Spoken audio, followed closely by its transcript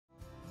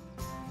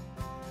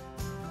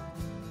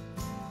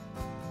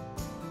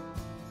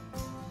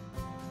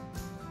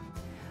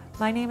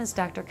My name is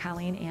Dr.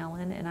 Colleen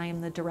Allen, and I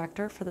am the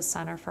Director for the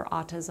Center for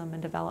Autism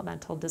and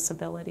Developmental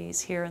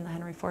Disabilities here in the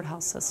Henry Ford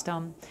Health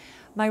System.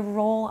 My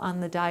role on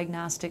the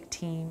diagnostic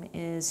team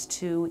is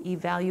to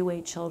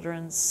evaluate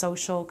children's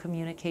social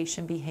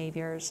communication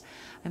behaviors.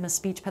 I'm a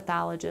speech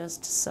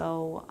pathologist,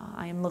 so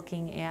I am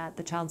looking at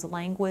the child's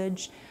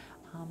language,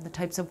 the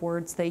types of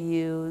words they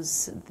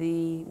use,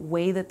 the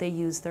way that they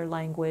use their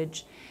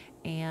language,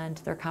 and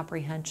their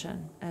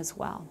comprehension as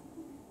well.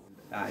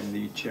 I'm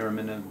the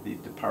chairman of the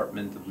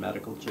Department of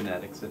Medical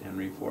Genetics at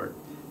Henry Ford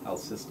Health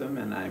System,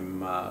 and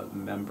I'm a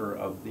member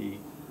of the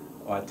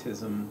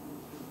autism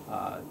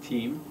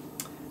team,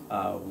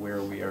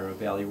 where we are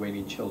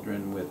evaluating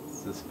children with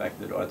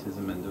suspected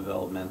autism and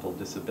developmental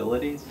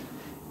disabilities.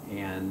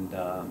 And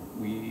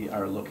we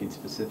are looking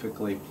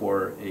specifically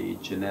for a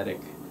genetic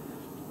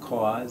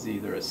cause,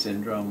 either a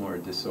syndrome or a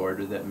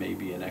disorder that may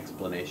be an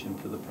explanation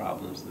for the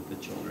problems that the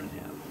children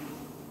have.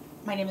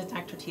 My name is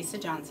Dr. Tisa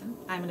Johnson.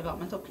 I'm a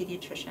developmental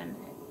pediatrician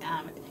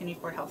at the Henry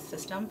Ford Health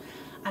System.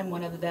 I'm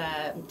one of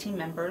the team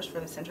members for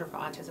the Center for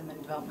Autism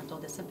and Developmental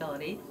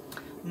Disability.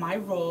 My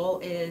role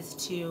is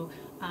to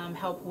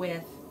help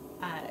with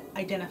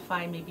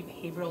identify maybe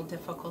behavioral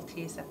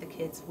difficulties that the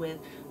kids with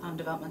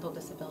developmental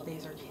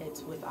disabilities or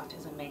kids with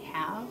autism may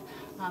have,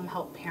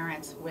 help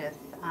parents with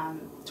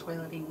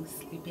toileting,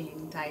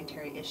 sleeping,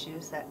 dietary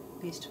issues that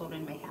these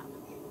children may have.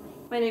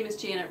 My name is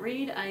Janet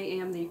Reed. I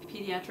am the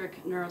pediatric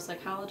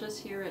neuropsychologist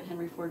here at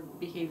Henry Ford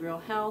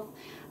Behavioral Health.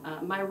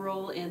 My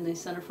role in the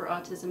Center for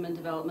Autism and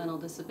Developmental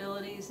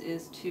Disabilities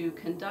is to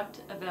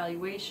conduct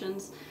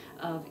evaluations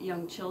of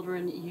young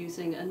children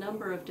using a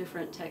number of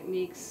different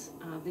techniques.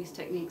 These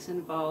techniques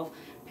involve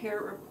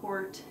parent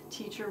report,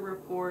 teacher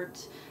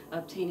report,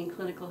 obtaining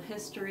clinical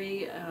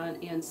history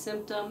and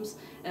symptoms,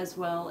 as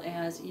well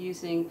as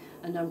using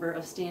a number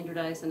of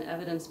standardized and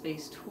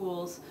evidence-based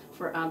tools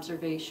for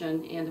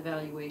observation and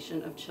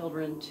evaluation of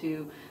children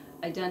to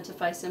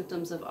identify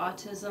symptoms of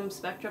autism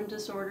spectrum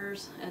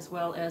disorders, as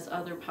well as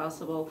other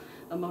possible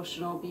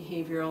emotional,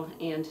 behavioral,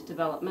 and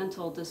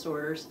developmental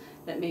disorders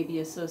that may be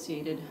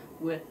associated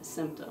with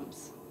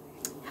symptoms.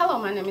 Hello,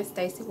 my name is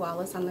Stacy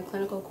Wallace. I'm the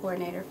clinical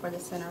coordinator for the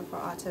Center for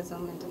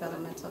Autism and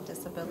Developmental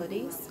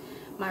Disabilities.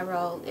 My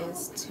role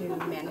is to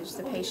manage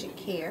the patient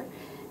care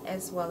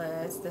as well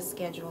as the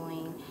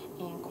scheduling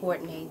and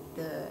coordinate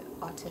the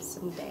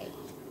Autism Day.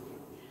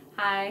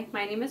 Hi,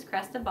 my name is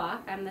Cresta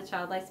Bach. I'm the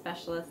Child Life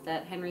Specialist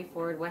at Henry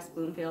Ford West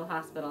Bloomfield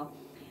Hospital.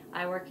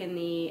 I work in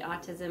the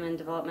Autism and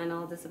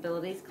Developmental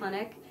Disabilities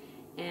Clinic,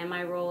 and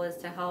my role is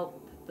to help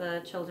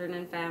the children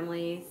and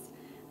families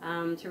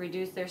to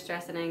reduce their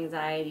stress and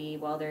anxiety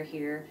while they're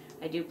here.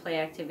 I do play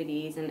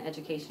activities and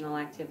educational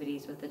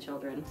activities with the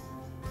children.